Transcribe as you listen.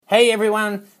Hey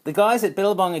everyone, the guys at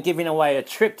Billabong are giving away a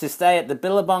trip to stay at the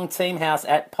Billabong Team House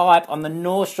at Pipe on the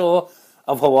North Shore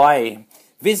of Hawaii.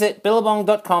 Visit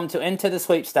billabong.com to enter the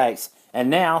sweepstakes. And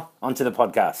now, onto the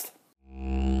podcast.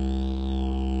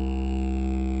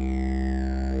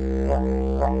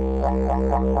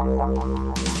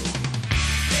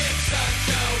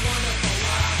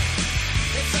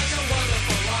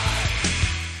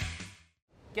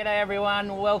 G'day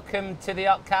everyone, welcome to the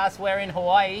Occ-Cast. We're in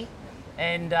Hawaii.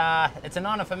 And it's an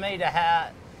honour for me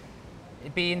to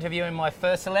be interviewing my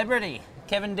first celebrity,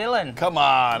 Kevin Dillon. Come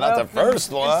on, not the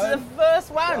first one. It's the first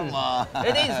one. Come on.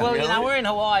 It is. Well, Really? you know, we're in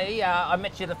Hawaii. I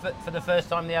met you for the first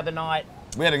time the other night.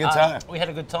 We had a good time. We had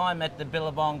a good time at the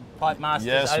Billabong Pipe Masters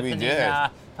Yes, we opening did.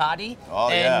 Party. Oh,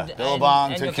 yeah.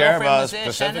 Billabong took care of us.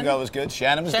 Pacifico was good.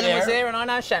 Shannon was there. Shannon was there, and I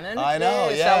know Shannon. I know,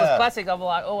 So it yeah. was classic. I've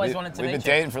always wanted to meet you. We've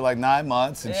been dating for like 9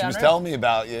 months, and Yeah, she was unreal. telling me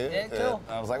about you. Yeah, cool.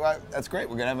 I was like, well, that's great.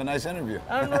 We're going to have a nice interview.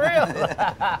 Unreal.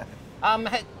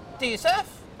 Do you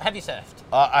surf? Have you surfed?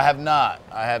 I have not.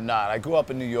 I grew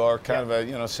up in New York, kind of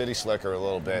a city slicker a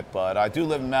little bit, but I do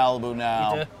live in Malibu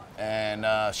now. You do?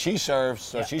 And she surfs,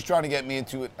 so she's trying to get me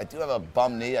into it. I do have a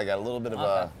bum knee. I got a little bit of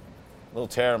a little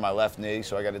tear in my left knee,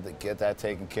 so I got to get that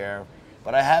taken care of.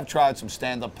 But I have tried some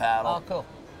stand-up paddle. Oh, cool.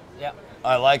 Yeah.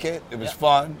 I like it. It was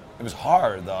fun. It was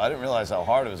hard, though. I didn't realize how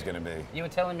hard it was going to be. You were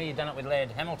telling me you done it with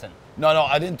Laird Hamilton. No,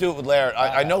 I didn't do it with Laird.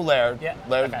 I know Laird. Yeah.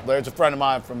 Laird's a friend of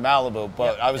mine from Malibu,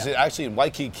 but I was actually in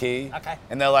Waikiki. Okay.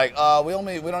 And they're like, we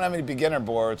don't have any beginner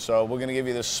boards, so we're going to give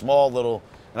you this small little.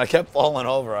 And I kept falling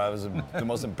over. I was the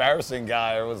most embarrassing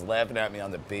guy. Everyone was laughing at me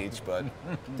on the beach, but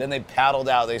then they paddled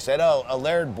out. They said, a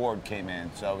Laird board came in.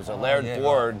 So it was a Laird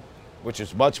board, which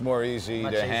is much more easy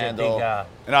to handle. Big,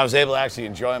 and I was able to actually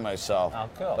enjoy myself. Oh,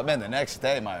 cool. But man, the next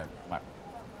day,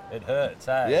 It hurts,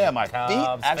 eh? yeah, my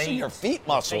Calves, feet, actually your feet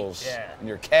muscles yeah. and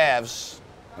your calves.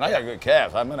 And I got good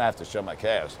calves. I'm going to have to show my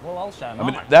calves. Well, I'll show I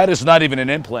mine. mean, that is not even an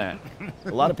implant.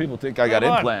 A lot of people think I got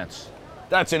Come on. implants.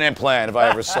 That's an implant if I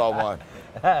ever saw one.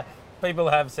 People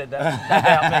have said that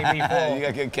about me before. You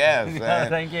got good calves, man.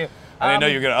 Thank you. I didn't know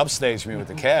you were going to upstage me with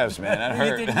the calves, man. That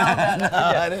hurt. You didn't know that.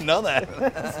 No, I didn't know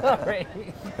that. Sorry.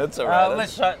 That's all right.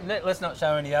 Let's not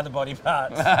show any other body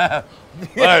parts. Well,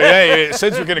 yeah,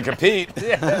 since we're going to compete.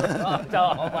 Yeah.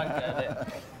 Oh my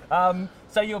God.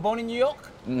 So you were born in New York?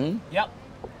 Mm-hmm. Yep.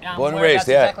 Born and raised,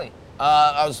 yeah. Exactly?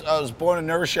 I was born in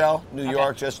New Rochelle, New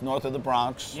York, just north of the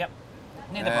Bronx. Yep.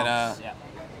 Near the Bronx. Yeah.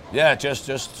 Yeah, just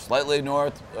slightly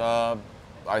north.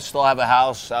 I still have a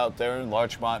house out there in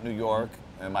Larchmont, New York,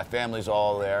 and my family's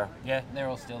all there. Yeah, they're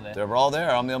all still there. They're all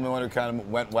there. I'm the only one who kind of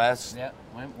went west. Yeah,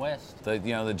 went west.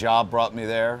 The job brought me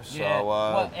there, so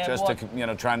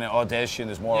Yeah. trying to audition.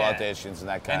 There's more auditions and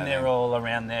that kind And of they're thing. all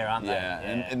around there, aren't they?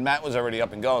 Yeah, and Matt was already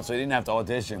up and going, so he didn't have to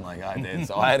audition like I did.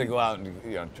 So I had to go out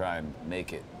and try and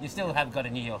make it. You still have got a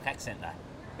New York accent,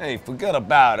 though. Hey, forget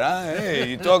about it, huh? Hey,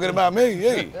 you talking about me?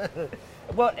 Hey.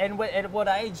 At what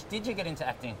age did you get into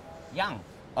acting? Young.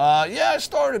 Yeah, I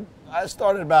started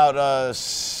about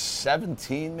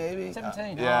 17 maybe.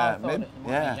 17. Yeah, I maybe.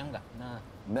 Younger.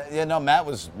 No. Yeah, no, Matt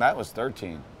was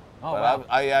 13. Oh, but wow.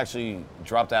 I actually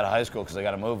dropped out of high school because I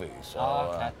got a movie. So,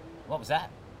 Okay. What was that?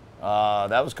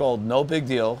 that was called No Big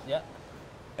Deal. Yeah.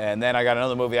 And then I got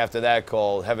another movie after that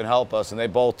called Heaven Help Us, and they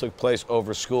both took place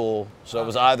over school. So it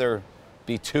was either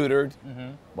be tutored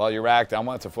while you're acting. I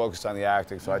wanted to focus on the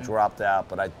acting, so I dropped out.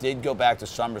 But I did go back to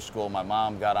summer school. My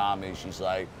mom got on me. She's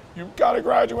like, "You've got to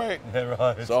graduate." Yeah,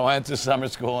 right. So I went to summer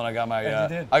school, and I got my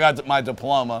And you did? I got my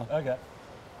diploma. Okay.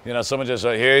 Someone just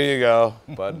said, "Here you go,"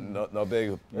 but no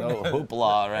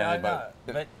hoopla or anything.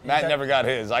 But Matt never got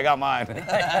his. I got mine.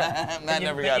 Matt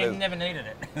never got his. You never needed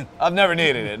it. I've never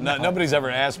needed it. Nobody's ever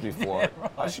asked me for it.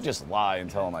 I should just lie and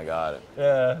tell them I got it.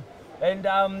 Yeah. And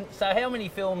so how many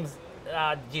films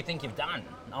do you think you've done?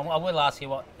 I will ask you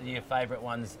what your favourite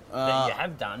ones that you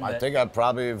have done. I think I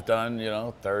probably have done,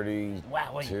 32,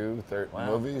 Wow. 30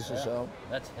 movies or so.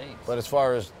 That's heaps. But as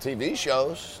far as TV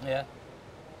shows, Yeah.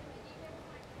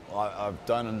 I've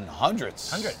done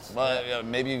hundreds. Hundreds? Well,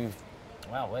 maybe,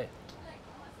 Wow, wait.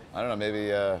 I don't know, maybe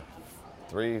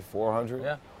 300, 400.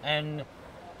 Yeah. And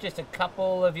just a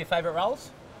couple of your favourite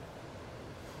roles?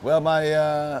 Well,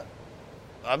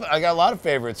 I got a lot of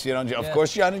favorites, Of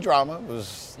course, Johnny Drama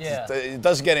was. Yeah. It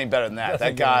doesn't get any better than that. Doesn't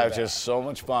That get guy any was better. just so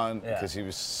much fun because he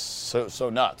was so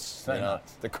nuts. So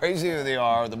nuts. The crazier they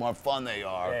are, the more fun they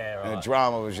are. Yeah, right. And the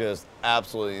drama was just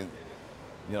absolutely,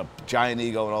 giant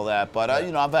ego and all that. But I've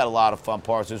had a lot of fun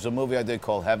parts. There's a movie I did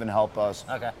called Heaven Help Us.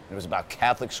 Okay. It was about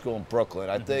Catholic school in Brooklyn.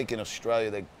 I think in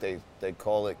Australia they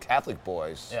call it Catholic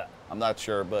Boys. Yeah. I'm not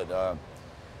sure, but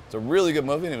it's a really good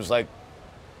movie. And it was like,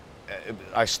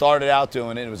 I started out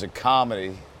doing it. It was a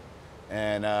comedy,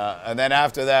 And then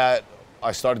after that,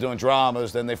 I started doing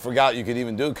dramas. Then they forgot you could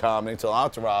even do comedy until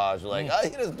Entourage. Like, oh, he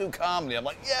doesn't do comedy. I'm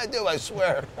like, yeah, I do, I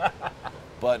swear.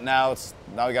 But now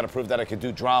I got to prove that I could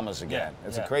do dramas again.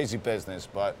 It's a crazy business,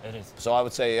 but it is. So I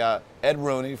would say Ed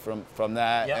Rooney from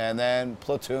that, and then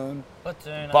Platoon,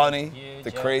 Bunny, huge,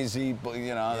 the crazy,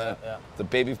 you know, the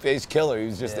babyface killer. He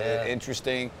was just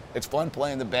interesting. It's fun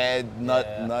playing the bad,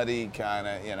 nutty kind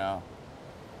of, you know,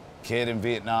 kid in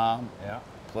Vietnam. Yeah.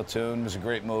 Platoon was a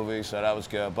great movie, so that was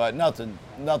good. But nothing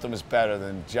was better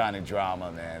than Johnny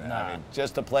Drama, man. Nah. I mean,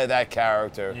 just to play that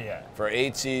character for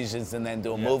 8 seasons and then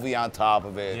do a movie on top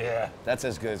of it, that's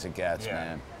as good as it gets,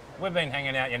 man. We've been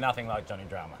hanging out. You're nothing like Johnny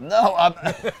Drama. No,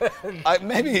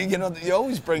 maybe, you know, you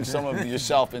always bring some of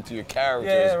yourself into your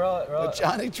characters. Yeah, right. But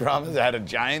Johnny Drama had a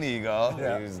giant ego.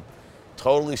 Yeah. He was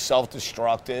totally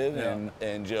self-destructive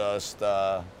and just,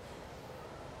 but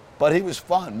he was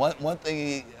fun. One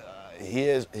thing he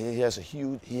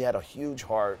had a huge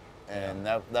heart, and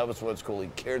that was what's cool. He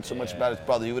cared so much about his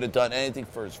brother. He would have done anything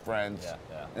for his friends,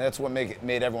 and that's what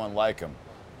made everyone like him.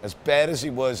 As bad as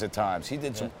he was at times, he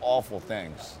did some awful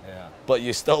things, but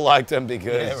you still liked him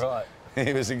because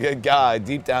he was a good guy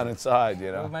deep down inside,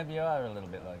 you know. Well, maybe you are a little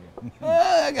bit like him.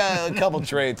 I got a couple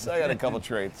traits.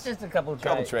 Just a couple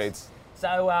traits.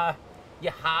 So,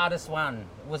 your hardest one,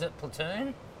 was it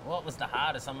Platoon? What was the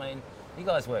hardest? I mean, you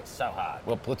guys worked so hard.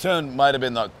 Well, Platoon might have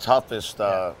been the toughest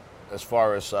as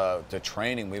far as the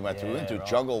training we went through. We went through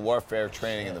jungle warfare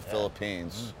training in the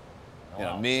Philippines. You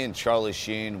know, me and Charlie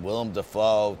Sheen, Willem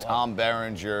Dafoe, Tom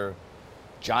Berenger,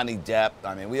 Johnny Depp.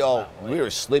 I mean, we were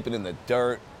sleeping in the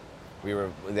dirt. We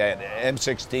had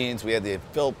M16s. We had the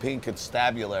Philippine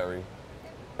constabulary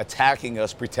attacking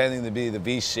us, pretending to be the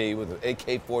VC with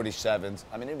AK-47s.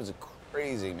 I mean, it was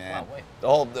crazy, man.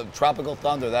 The Tropical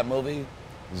Thunder, that movie,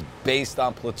 is based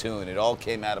on Platoon. It all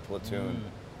came out of Platoon.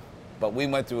 But we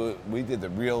did the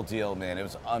real deal, man. It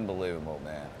was unbelievable,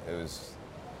 man. It was.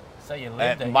 So you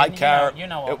lived it. You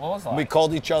know what it was like. We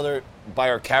called each other by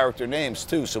our character names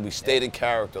too, so we stayed in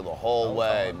character the whole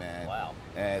way, man. Wow.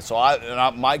 And so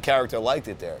my character liked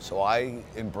it there, so I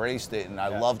embraced it and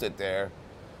I loved it there.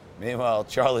 Meanwhile,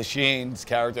 Charlie Sheen's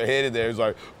character hated there. He's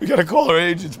like, we gotta call our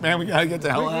agents, man. We gotta get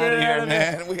the hell out of here,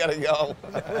 man. We gotta go.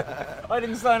 I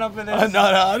didn't sign up for this. No,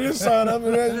 I didn't sign up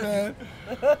for this, man.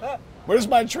 Where's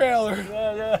my trailer?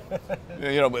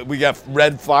 You know, we got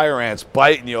red fire ants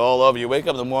biting you all over. You wake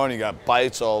up in the morning, you got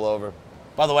bites all over.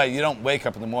 By the way, you don't wake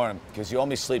up in the morning because you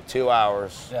only sleep 2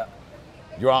 hours. Yeah.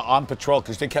 You're on patrol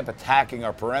because they kept attacking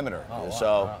our perimeter.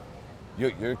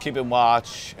 You're keeping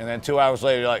watch, and then 2 hours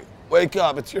later, you're like, wake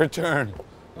up, it's your turn.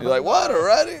 You're like, what,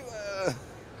 already?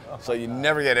 So you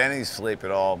never get any sleep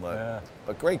at all. But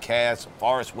great cast.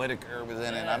 Forrest Whitaker was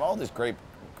in it. I'm all these great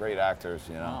actors,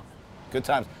 you know. Good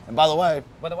times. And by the way,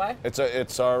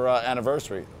 it's our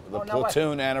anniversary. The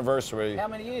Platoon anniversary. How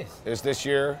many years? Is this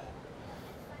year.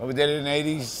 Well, we did it in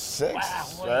 '86,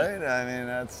 right? I mean,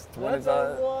 that's 25.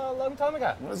 That's a long time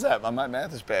ago. What is that? My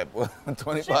math is bad.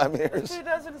 25 years.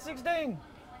 2016.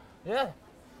 Yeah.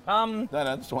 No,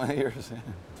 that's 20 years.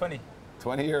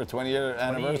 20 year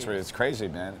anniversary. It's crazy,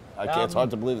 man. It's hard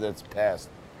to believe that it's passed.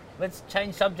 Let's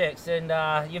change subjects.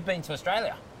 And you've been to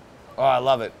Australia. Oh, I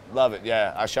love it. Love it,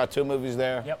 yeah. I shot 2 movies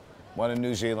there. Yep. One in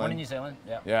New Zealand.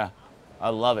 Yeah. I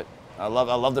love it. I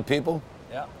love the people.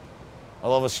 Yeah. I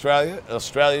love Australia.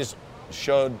 Australia's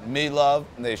showed me love,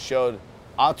 and they showed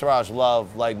Entourage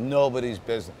love like nobody's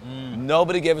business.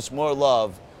 Nobody gave us more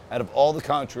love out of all the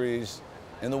countries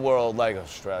in the world like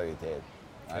Australia did.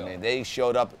 I mean, they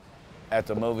showed up at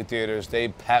the movie theaters.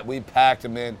 We packed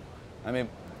them in. I mean,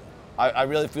 I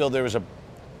really feel there was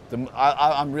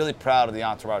I'm really proud of the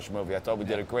Entourage movie. I thought we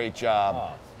did a great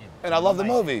job. And I love the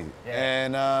movie.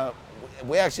 And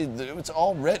it's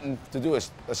all written to do a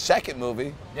second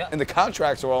movie. And the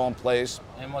contracts are all in place.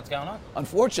 And what's going on?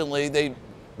 Unfortunately, they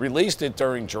released it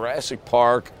during Jurassic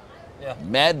Park,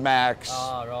 Mad Max,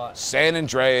 San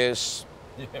Andreas,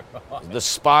 the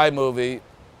Spy movie.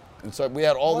 And so we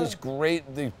had all these big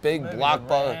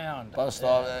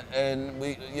blockbusters, and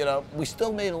we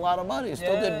still made a lot of money.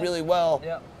 Still did really well.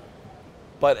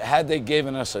 But had they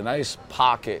given us a nice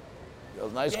pocket, a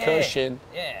nice cushion,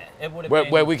 it would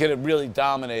have where we could have really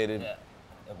dominated.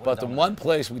 But the one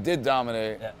place we did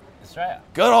dominate, Australia.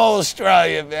 Good old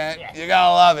Australia, man. You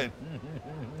gotta love it.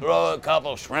 Throw a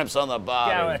couple shrimps on the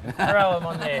bottom. Throw them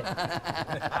on there.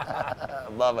 I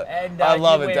love it. And, I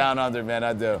love it down under, man.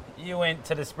 I do. You went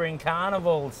to the Spring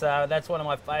Carnival, so that's one of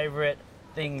my favourite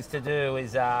things to do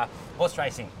is horse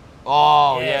racing.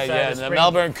 Oh, Yeah, yeah, so yeah. the The spring-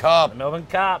 Melbourne Cup. The Melbourne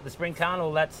Cup, the Spring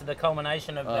Carnival, that's the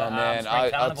culmination of the man,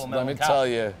 Spring Carnival let Melbourne me Cup. tell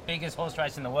you. Biggest horse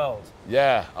race in the world.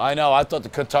 Yeah, I know. I thought the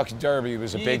Kentucky Derby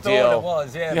was a You big thought deal. it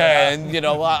was, yeah. Yeah, and you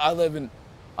know,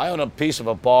 I own a piece of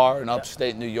a bar in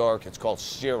upstate New York. It's called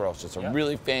Ciro's. It's a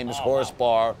really famous horse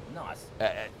bar Nice.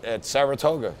 at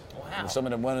Saratoga. Wow. Some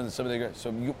of the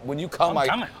so when you come, I'm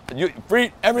coming.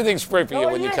 free. Everything's free for you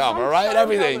when you yes, come. I'm All right, so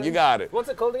everything coming. you got it. What's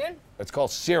it called again? It's called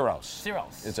Ciro's.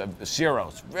 Ciro's. It's a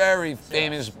Ciro's. Very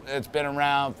famous. It's been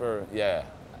around for A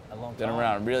long time. Been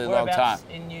around a really long Whereabouts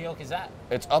time. in New York is that?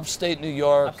 It's upstate New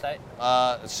York.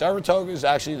 Upstate. Saratoga is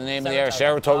actually the name of the area.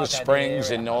 Saratoga Okay, the Springs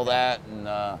area. and all that.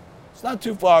 And it's not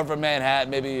too far from Manhattan.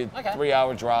 Maybe a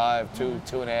 3-hour drive,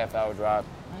 2.5 hour drive.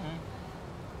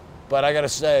 But I gotta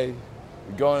say,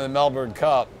 going to the Melbourne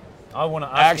Cup. I want to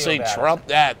ask Actually you about trumped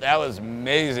that. That was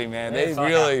amazing, man. There's They like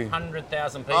really.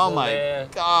 100,000 people Oh my there.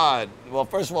 God! Well,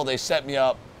 first of all, they set me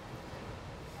up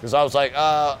because I was like,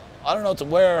 I don't know what to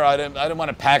wear. I didn't want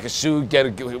to pack a suit,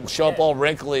 show up all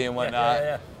wrinkly and whatnot.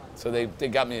 Yeah. So they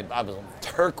got me. I was in a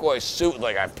turquoise suit,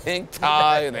 like a pink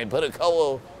tie, and they put a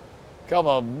couple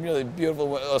of really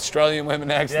beautiful Australian women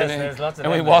next to me. There's lots of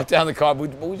and we them walked down the car.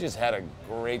 We just had a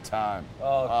great time.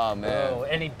 Oh, man! cool.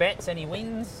 Any bets? Any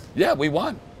wins? Yeah, we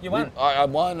won. You won? I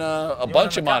won a You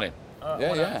bunch won of a money. cup? Yeah,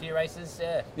 won yeah. A few races.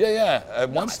 Yeah. Yeah. At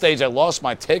one stage, I lost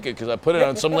my ticket because I put it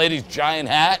on some lady's giant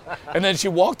hat, and then she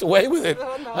walked away with it.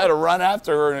 Oh, no. I had to run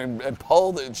after her and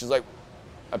pulled it. And she's like,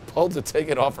 I pulled the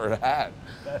ticket off her hat.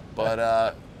 But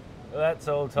Well, that's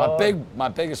all told. my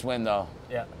biggest win though,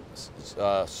 Yeah.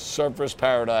 Surfers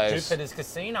Paradise. Jupiter's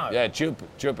Casino. Yeah,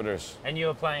 Jupiter's. And you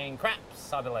were playing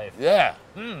craps, I believe. Yeah.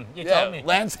 You told me.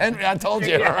 Lance Henry, I told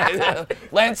you, right?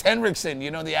 Lance Henriksen, you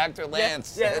know the actor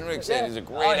Lance Henriksen. yeah. He's a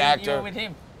great actor. You were with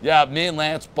him. Yeah, me and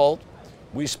Lance both.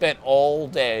 We spent all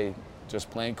day just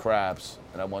playing craps,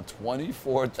 and I won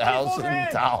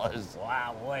 $24,000.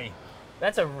 Wow, boy.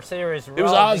 That's a serious roll. It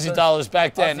was Aussie dollars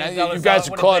back then. Aussie You dollars, guys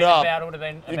so are it caught would've up.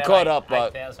 been About, You about caught up,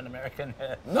 but 8,000 American.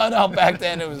 no, back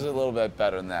then it was a little bit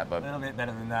better than that. But A little bit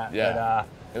better than that. yeah,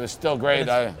 But, it was still great.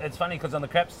 it's funny because on the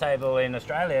craps table in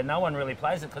Australia, no one really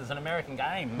plays it because it's an American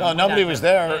game. No, We nobody don't was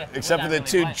really- there yeah, we except for don't the really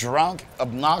two play it. drunk,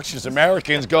 obnoxious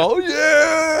Americans go,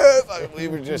 yeah! Like, we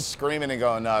were just screaming and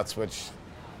going nuts, which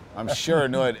I'm sure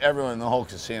annoyed everyone in the whole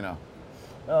casino.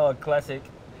 Oh, classic.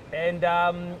 And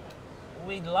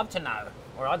we'd love to know,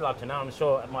 or I'd love to know, I'm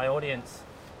sure my audience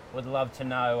would love to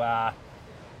know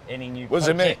any new Was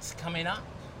it me? projects coming up.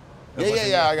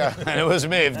 Yeah, I got it. Was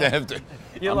me. I'm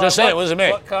You're just saying, it what- wasn't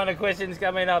me. What kind of questions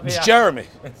coming up It's here? Jeremy.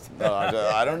 No,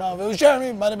 I don't know if it was Jeremy.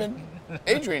 It might have been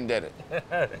Adrian did it.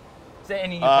 Is there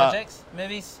any new projects,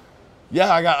 movies?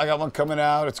 Yeah, I got one coming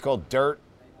out. It's called Dirt.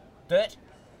 Dirt?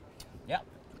 Yep.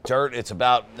 Dirt. It's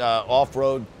about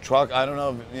off-road truck. I don't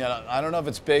know. I don't know if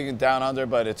it's big and down under,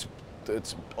 but it's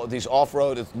these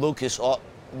off-road. It's Lucas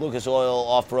Oil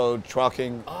off-road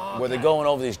trucking, where they're going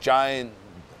over these giant.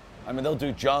 I mean, they'll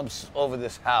do jumps over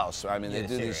this house. I mean, they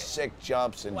do these sick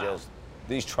jumps and just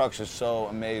these trucks are so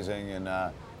amazing,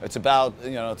 and it's about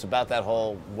that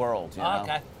whole world. You know?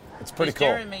 Okay. It's pretty Is cool.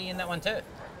 Jeremy in that one too?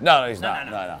 No, he's No.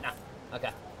 not.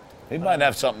 Okay. He might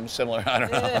have something similar. I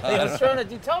don't know. Yeah, he was trying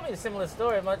to. You told me a similar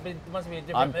story. It must be a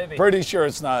different I'm movie. pretty sure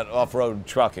it's not off-road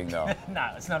trucking though.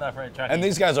 No, it's not off-road trucking. And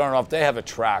these guys aren't off. They have a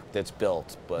track that's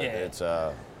built, but it's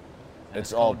all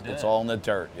called it's dirt. all in the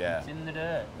dirt. Yeah. It's in the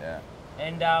dirt. Yeah.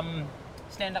 And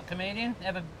stand-up comedian.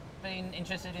 Ever been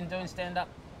interested in doing stand-up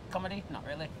comedy? Not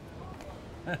really.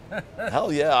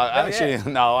 Hell yeah. Actually,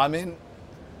 no. I mean,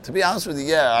 to be honest with you,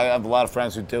 yeah, I have a lot of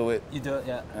friends who do it, You do it,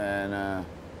 yeah. and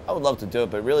I would love to do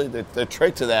it. But really, the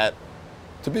trick to that,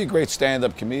 to be a great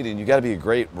stand-up comedian, you got to be a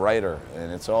great writer,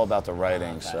 and it's all about the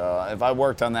writing. Okay. So if I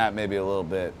worked on that, maybe a little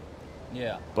bit.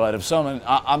 Yeah. But if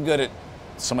I'm good at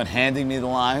someone handing me the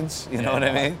lines, you know what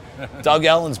I mean? Doug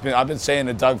Ellen's I've been saying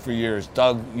to Doug for years,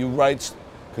 Doug, you write,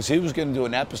 because he was going to do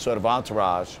an episode of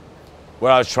Entourage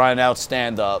where I was trying out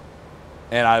stand-up,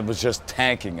 and I was just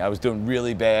tanking. I was doing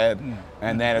really bad,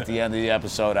 and then at the end of the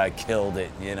episode, I killed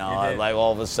it. You know, did. like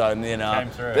all of a sudden, you know, Came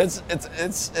through.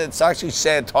 it's actually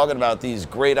sad talking about these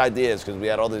great ideas because we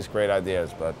had all these great ideas,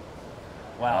 but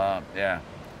Wow. yeah.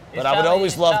 Is But I would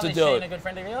always love to Charlie do Sheen it. a good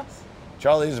friend of yours?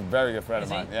 Charlie's a very good friend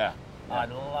Is of he? mine. Yeah. I'd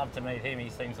love to meet him. He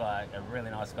seems like a really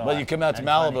nice guy. Well, you come out to and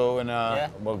funny. Malibu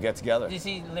and we'll get together. Does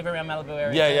he live around Malibu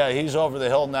area? Yeah, too? yeah. He's over the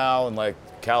hill now in like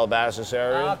Calabasas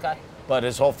area. Oh, okay. But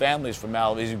his whole family's from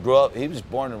Malibu. He was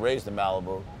born and raised in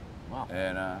Malibu. Wow.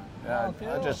 And Oh, I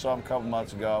cool. just saw him a couple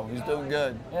months ago. He's doing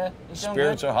good. Yeah, he's doing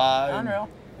Spirits good. are high. and- Unreal.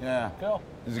 Yeah. Cool.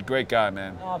 He's a great guy,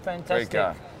 man. Oh, fantastic.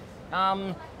 Great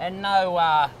guy. And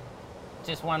no,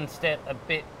 just one step a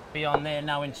bit beyond there,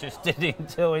 no interested in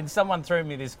doing. Someone threw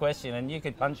me this question, and you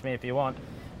could punch me if you want.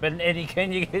 But Eddie,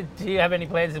 do you have any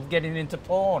plans of getting into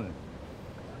porn?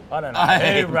 I don't know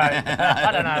who wrote.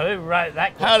 I don't know who wrote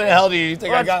that question. How the hell do you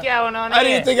think I got? What's going on How here?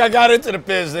 do you think I got into the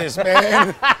business,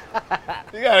 man?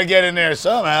 You gotta get in there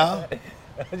somehow.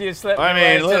 You slipped I your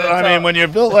way mean, to look, the I top. mean, when you're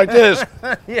built like this.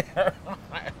 Yeah,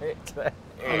 right.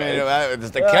 I mean, it's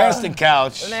the casting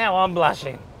couch. Now I'm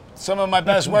blushing. Some of my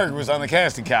best work was on the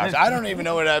casting couch. I don't even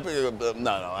know what happened.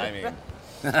 No, I mean.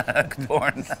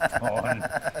 Porn. Porn.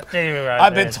 Gee, right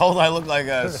I've been there. told I look like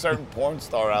a certain porn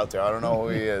star out there. I don't know who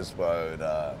he is, but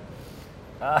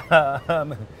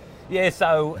Yeah,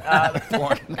 so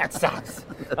porn. that sucks.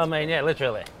 I mean, yeah,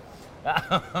 literally.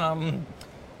 And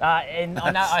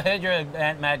I heard you're a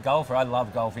mad golfer. I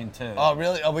love golfing too. Oh,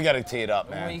 really? Oh, we got to tee it up,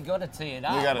 man. We got to tee it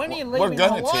up. We gotta- When are you we're leaving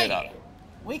gonna Hawaii? tee it up.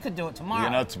 We could do it tomorrow. You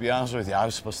know, to be honest with you, I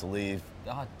was supposed to leave.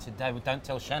 Oh, today, don't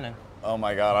tell Shannon. Oh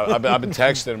my God, I've been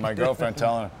texting my girlfriend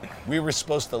telling her we were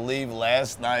supposed to leave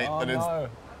last night, Oh, but it's no.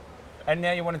 And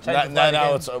now you want to change the no, flight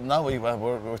no, again?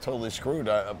 we're totally screwed.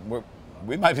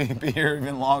 We might be here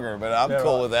even longer, but I'm Yeah,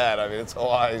 cool right. with that. I mean, it's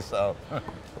Hawaii, so.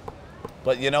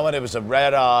 But you know what? It was a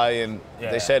red eye, and Yeah.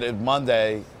 they said it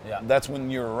Monday. Yeah. That's when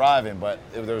you were arriving, but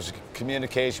there was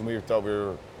communication. We thought we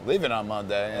were leaving on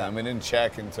Monday, and we didn't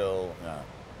check until.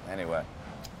 Anyway,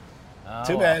 Oh,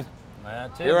 too well.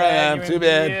 bad. Too Here I bad. am. You're Too in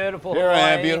bad. Beautiful Here I am,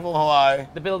 Hawaii. beautiful Hawaii.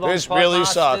 The Billabong This Pipe really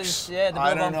Masters. sucks. Yeah, the I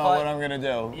don't Billabong know Pipe- what I'm gonna do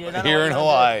You don't know here what in you're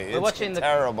Hawaii. gonna do. We're watching It's the-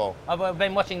 terrible. I've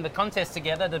been watching the contest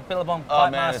together. The Billabong Oh,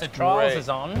 Pipe man, Master it's Trials great. is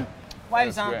on.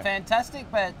 Waves That's aren't great. fantastic,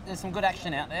 but there's some good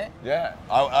action out there. Yeah.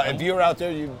 If you were out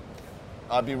there,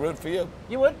 I'd be rooting for you.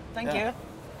 You would? Thank Yeah. you.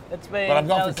 It's been. But I'm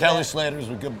going that for was Kelly about- Slater's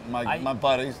with my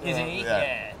buddies. Is he?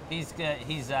 Yeah. He's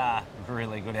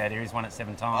really good out here. He's won it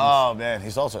 7 times. Oh man,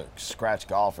 he's also a scratch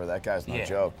golfer. That guy's no yeah.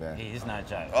 joke, man. He is no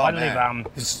joke. Oh, I man.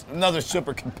 live, He's another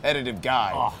super competitive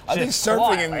guy. Oh, I think just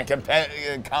surfing quietly.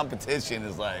 in competition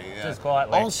is like Just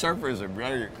quietly. all surfers are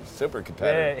very super Yeah,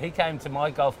 competitive. he came to my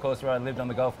golf course where I lived on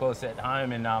the golf course at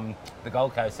home in the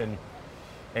Gold Coast,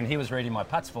 and he was reading my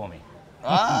putts for me.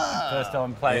 First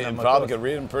time playing He on my probably course. could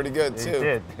read him pretty good He too.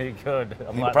 did. He could.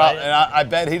 I'm He like, and I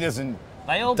bet he doesn't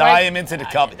they all die break- him into the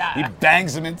cup. He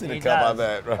bangs him into the He cup. does.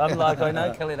 I bet. Right? I'm like, I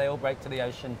know, Kelly. They all break to the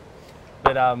ocean,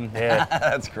 but yeah.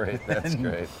 That's great. That's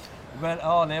great.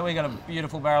 But there we got a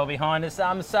beautiful barrel behind us.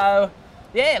 So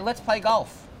yeah, let's play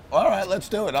golf. All right, let's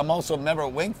do it. I'm also a member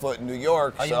of Wingfoot in New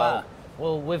York. Oh, so. you are.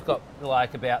 Well, we've got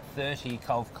like about 30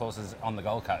 golf courses on the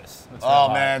Gold Coast. That's Oh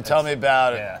where man, it's- tell me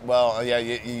about it. yeah. Well, yeah,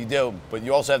 you do, but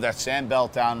you also have that sand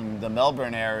belt down in the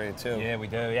Melbourne area too. Yeah, we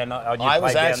do. Yeah, no, you I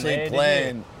was played down actually there, did you?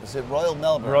 playing. Is it Royal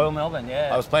Melbourne? Royal Melbourne. Yeah.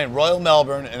 I was playing Royal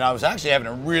Melbourne, and I was actually having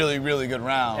a really, really good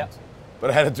round. Yep. But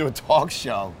I had to do a talk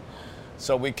show,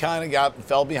 so we kind of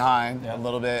fell behind Yep. a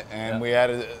little bit, and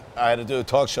Yep. I had to do a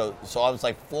talk show. So I was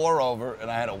like 4 over, and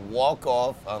I had to walk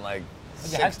off on like.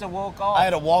 You had to walk off. I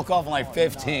had to walk off on like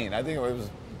 15. I think it was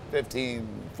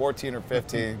 14 or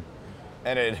 15.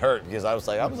 And it hurt because I was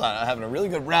having a really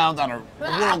good round on a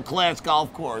world-class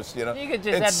golf course, you know. You could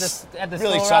just add the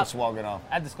really score sucks up. walking off.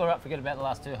 Add the score up, forget about the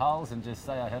last 2 holes, and just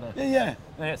say I had a. Yeah.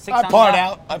 Yeah, 6 I under. part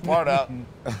out. I part out.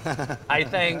 Hey,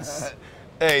 thanks.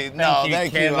 Hey, no,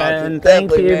 thank you, Kevin. Uncle. Thank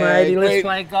Definitely, you, man. matey. Let's Great.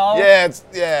 play golf.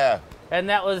 Yeah. And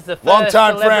that was the first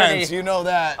Long-time celebrity friends, you know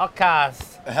that.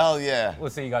 Occ-Cast. Hell yeah.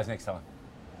 We'll see you guys next time.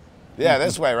 Yeah,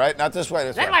 this way, right? Not this way,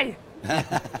 this That way. way.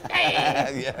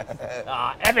 Hey. Yeah.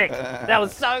 Oh, epic. That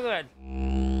was so good.